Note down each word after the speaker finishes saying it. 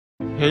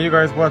Hey you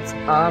guys, what's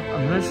up?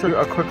 I'm going to show you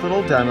a quick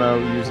little demo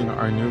using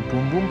our new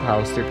Boom Boom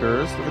Pow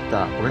stickers. Look at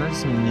that. We're going to do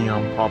some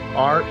neon pop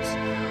art.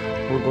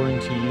 We're going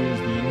to use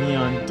the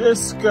neon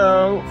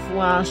disco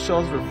flash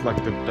gels,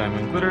 reflective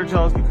diamond glitter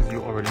gels, because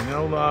you already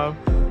know, love.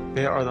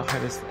 They are the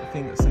hottest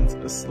thing since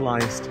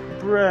sliced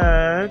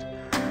bread.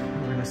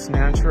 We're going to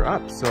snatch her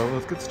up, so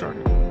let's get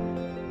started.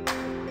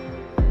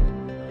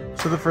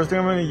 So the first thing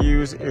I'm going to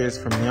use is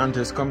from Neon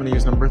Disco. I'm going to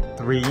use number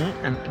 3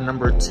 and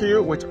number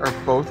 2, which are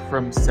both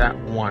from set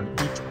 1.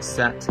 Each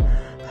set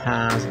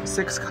has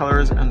 6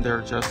 colors and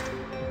they're just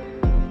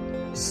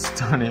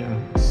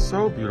stunning.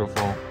 So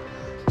beautiful.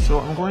 So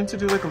I'm going to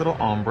do like a little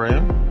ombre.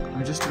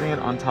 I'm just doing it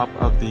on top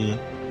of the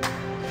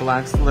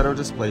black stiletto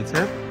display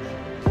tip.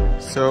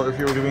 So if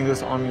you were doing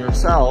this on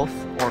yourself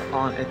or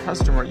on a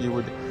customer, you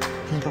would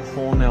paint the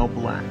whole nail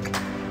black. And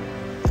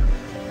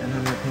then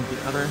I'm going to paint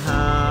the other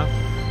half.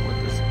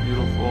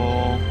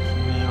 Beautiful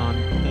neon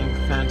pink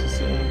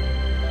fantasy,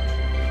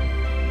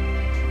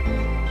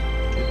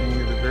 giving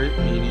you the very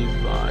 80s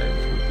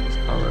vibes with these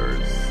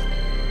colors,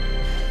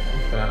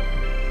 like that.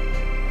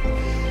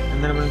 And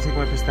then I'm going to take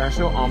my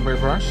pistachio ombre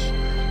brush.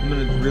 I'm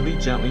going to really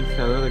gently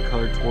feather the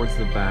color towards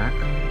the back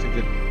to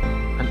get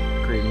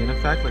a gradient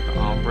effect, like the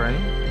ombre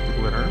with the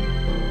glitter,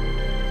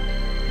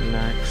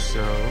 like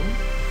so.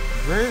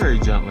 Very, very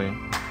gently,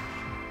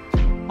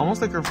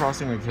 almost like you're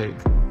frosting a cake.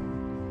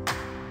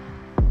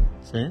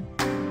 See?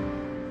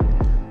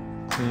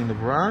 Clean the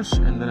brush,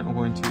 and then I'm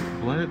going to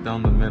blend it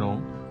down the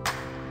middle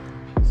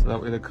so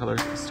that way the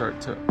colors start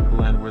to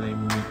blend where they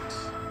meet.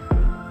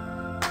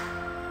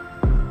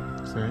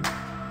 See?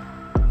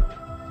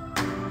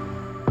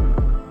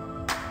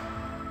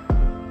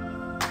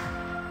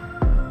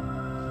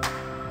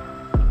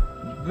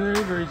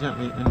 Very, very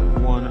gently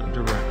in one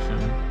direction.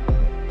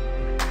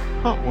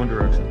 One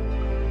direction.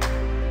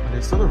 Are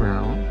they still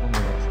around? Oh my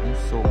gosh, I'm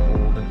so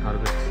old and out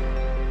of it.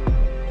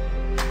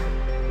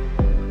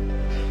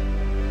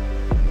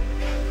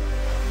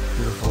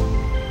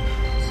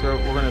 So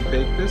we're going to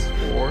bake this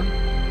for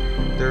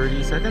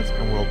 30 seconds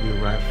and we'll be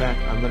right back.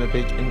 I'm going to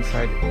bake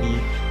inside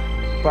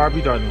the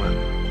Barbie Darling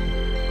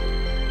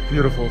lamp.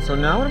 Beautiful. So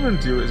now what I'm going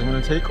to do is I'm going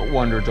to take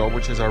Wonder Gel,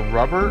 which is our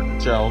rubber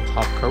gel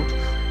top coat.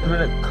 I'm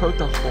going to coat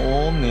the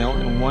whole nail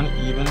in one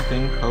even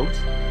thin coat.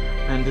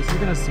 And this is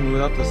going to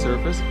smooth out the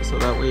surface so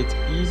that way it's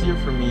easier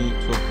for me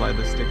to apply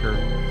the sticker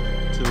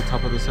to the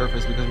top of the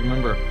surface. Because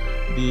remember,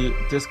 the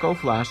disco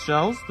flash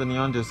gels, the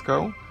neon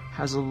disco,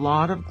 has a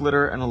lot of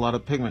glitter and a lot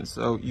of pigment,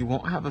 so you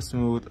won't have a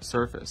smooth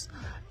surface.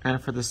 And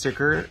for the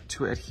sticker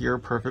to adhere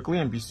perfectly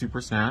and be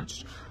super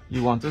snatched,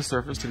 you want the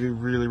surface to be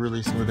really,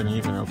 really smooth and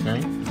even,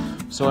 okay?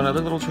 So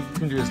another little trick you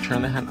can do is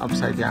turn the hand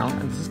upside down,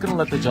 and this is gonna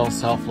let the gel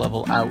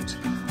self-level out,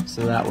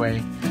 so that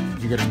way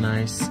you get a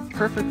nice,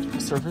 perfect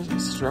surface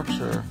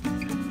structure.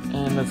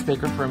 And let's bake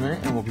her for a minute,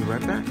 and we'll be right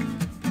back.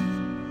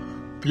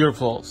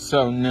 Beautiful,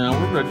 so now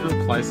we're ready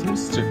to apply some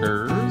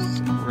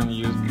stickers. We're gonna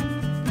use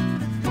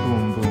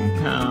Boom Boom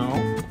Pow.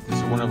 This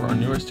is one of our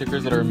newer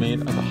stickers that are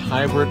made of a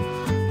hybrid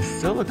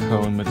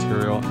silicone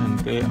material, and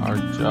they are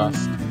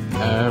just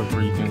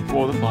everything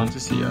for the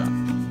fantasia.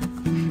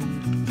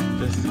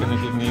 This is gonna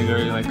give me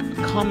very like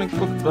comic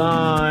book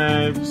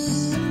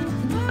vibes,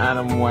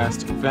 Adam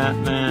West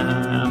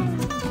Batman,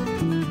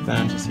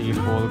 fantasy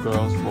for the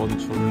girls, for the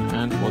children,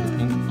 and for the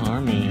Pink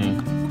Army.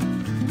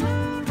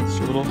 It's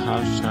your little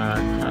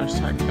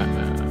hashtag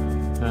Batman.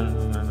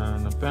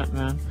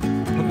 Batman.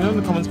 Let me know in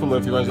the comments below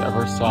if you guys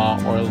ever saw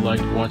or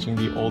liked watching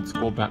the old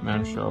school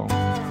Batman show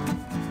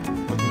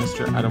with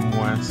Mr. Adam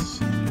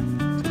West.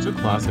 Such a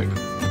classic.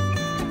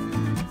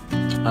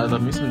 I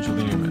love me some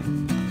Julie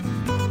Newman.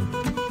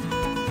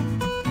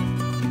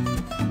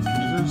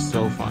 These are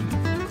so fun.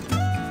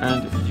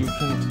 And you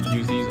can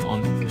use these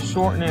on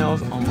short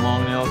nails, on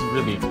long nails,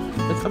 really.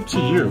 It's up to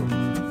you.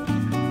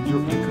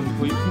 You're in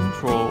complete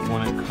control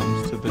when it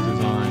comes to the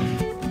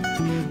design.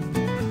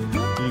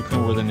 You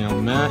can wear the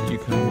nail matte, you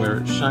can wear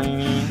it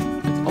shiny.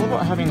 It's all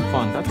about having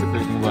fun. That's the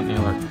great thing about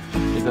nail art,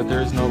 is that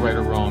there is no right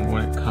or wrong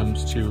when it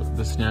comes to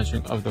the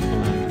snatching of the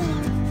phalanges.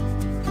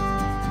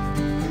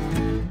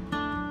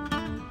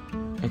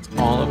 It's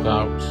all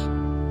about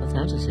the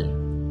fantasy.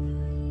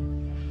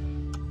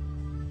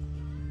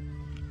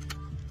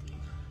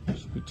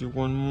 Should we do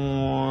one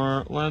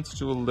more? Let's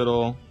do a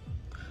little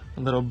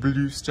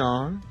blue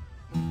star.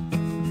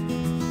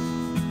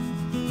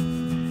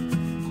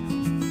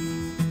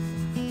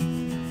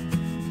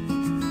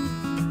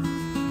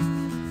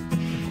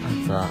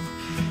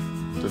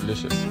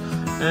 Delicious.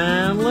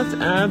 And let's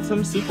add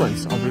some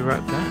sequins. I'll be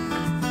right back.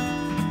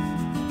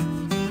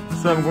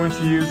 So I'm going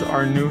to use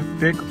our new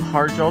thick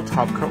hard gel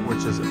top coat,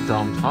 which is a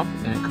dome top,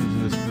 and it comes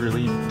in this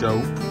really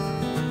dope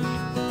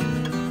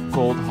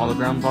gold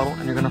hologram bottle,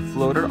 and you're going to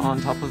float it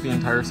on top of the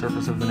entire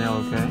surface of the nail,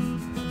 okay?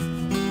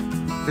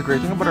 The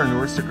great thing about our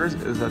newer stickers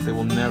is that they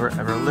will never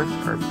ever lift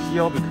or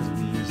peel because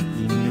we use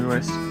the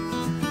newest,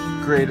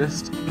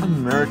 greatest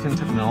American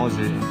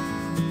technology.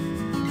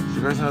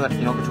 You guys know that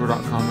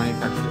couture.com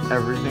manufactures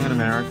everything in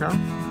America?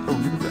 Oh,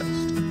 we're the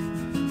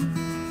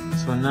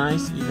best. So a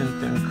nice even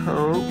thin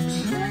coat.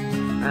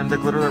 And the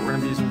glitter that we're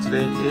going to be using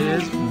today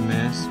is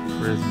Miss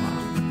Prisma.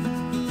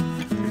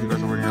 As you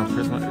guys already know,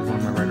 Prisma is one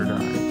of my ride or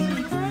dies.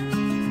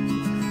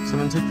 So I'm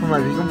going to take from my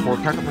vegan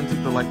 4-pack, I'm going to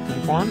take the light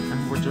pink one,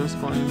 and we're just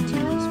going to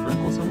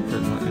sprinkle some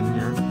Prisma in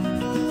here.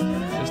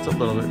 Just a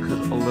little bit,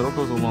 because a little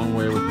goes a long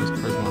way with Miss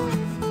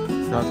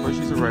Prisma. That's why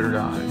she's a ride or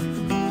die. We're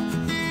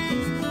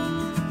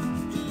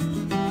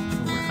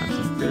going to add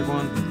some big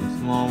ones and some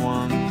small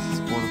ones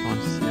for the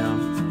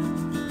Ponticia.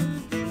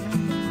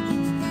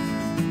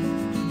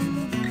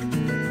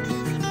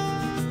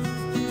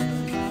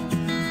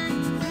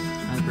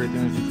 Great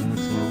thing is you can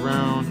mix them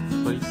around,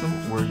 place them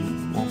where you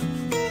want.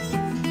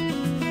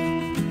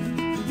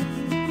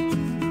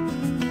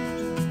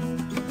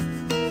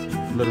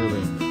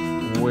 Literally,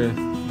 with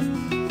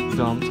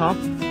Dom Top,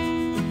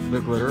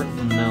 the glitter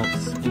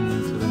melts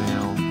into the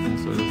nail, and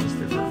so does the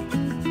sticker.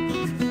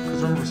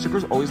 Because remember,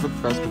 stickers always look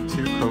best with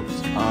 2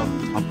 coats of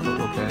top coat,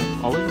 okay?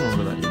 Always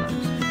remember that, you guys.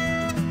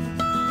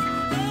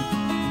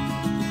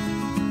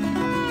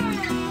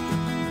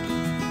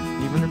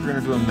 Even if you're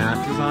going to do a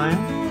matte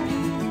design,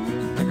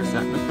 like a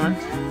satin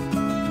effect,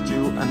 do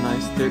a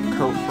nice thick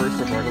coat first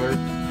of regular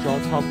gel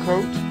top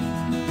coat,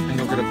 and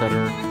you'll get a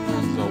better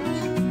result.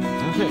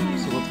 Okay,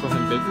 so let's go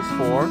ahead and bake this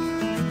for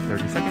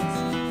 30 seconds.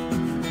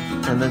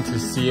 And then to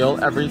seal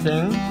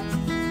everything,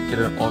 get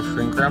it all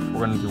shrink wrapped,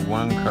 we're going to do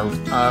 1 coat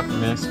of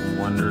Miss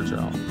Wonder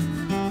Gel.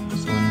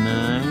 So a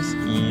nice,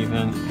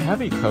 even,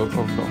 heavy coat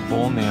over the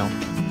whole nail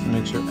to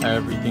make sure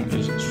everything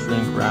is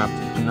shrink wrapped,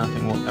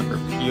 nothing will ever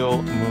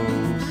peel,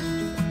 move.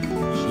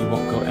 She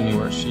won't go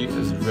anywhere. She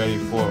is ready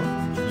for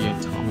the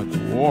atomic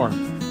war.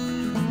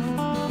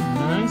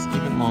 Nice,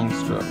 even long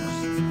strokes.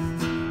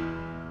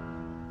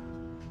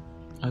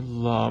 I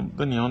love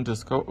the neon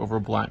disco over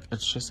black.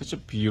 It's just such a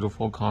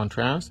beautiful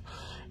contrast.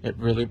 It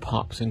really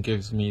pops and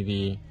gives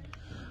me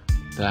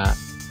that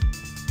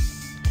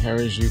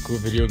Harajuku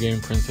video game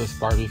Princess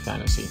Barbie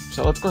fantasy.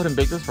 So let's go ahead and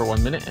bake this for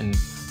 1 minute and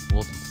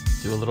we'll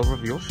do a little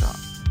reveal shot.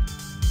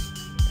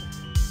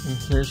 And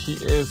here she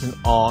is in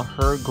all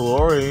her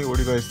glory. What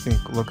do you guys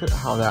think? Look at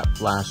how that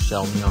flash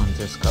shell neon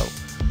disco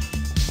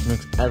just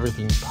makes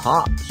everything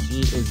pop.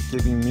 She is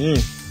giving me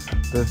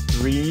the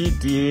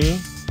 3D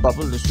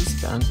Bubblicious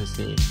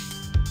fantasy.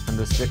 And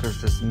the stickers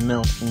just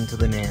melt into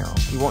the nail.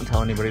 You won't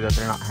tell anybody that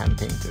they're not hand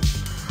painted.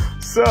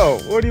 So,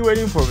 what are you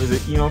waiting for?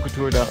 Visit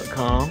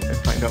emailcouture.com and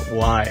find out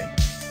why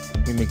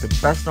we make the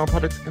best nail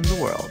products in the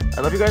world.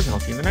 I love you guys and I'll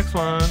see you in the next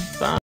one.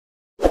 Bye.